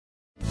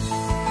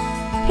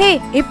హే,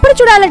 ఎప్పుడు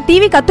చూడాల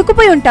టీవీ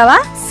కత్తుకుపోయి ఉంటావా?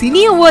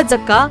 సినీ అవార్డ్స్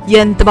అక్క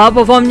ఎంత బాగా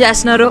పర్ఫార్మ్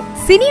చేస్తున్నారు.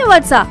 సినీ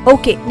అవార్డ్సా?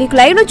 ఓకే, నీకు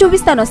లైవ్ లో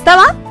చూపిస్తాను,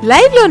 వస్తావా?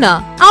 లైవ్ లోనా?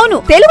 అవును,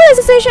 Telugu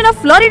association of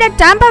Florida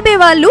Tampa బే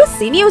వాళ్ళు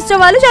సినీ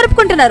ఉత్సవాలు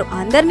జరుపుకుంటున్నారు.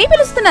 అందరినీ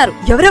పిలుస్తున్నారు.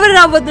 ఎవరెవరు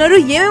రాబోతున్నారు,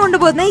 ఏమేమి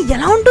ఉండబోతున్నాయి,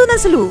 ఎలా ఉంటుంది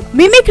అసలు?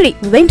 Mimicry,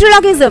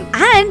 వెంట్రులాకిజం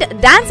and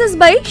dances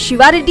by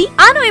Sivareddy,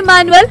 Anu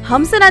Emmanuel,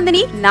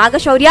 Hamsa Nandini,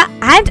 Naga Shaurya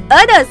and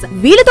others.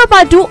 వీళ్ళతో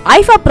పాటు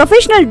ఐఫా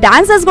ప్రొఫెషనల్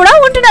డాన్సర్స్ కూడా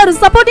ఉంటున్నారు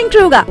సపోర్టింగ్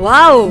క్రూ గా.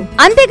 వావ్!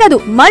 అంతేకాదు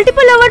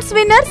multiple awards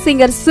winner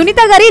singer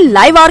Sunitha గారి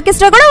లైవ్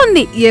ఆర్కెస్ట్రా కూడా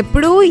ఉంది.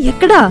 ఎప్పుడు,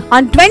 ఎక్కడ?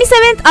 On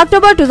 27th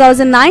October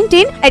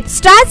 2019 at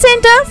Strat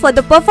Center for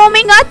the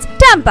Performing Arts,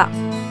 Tampa.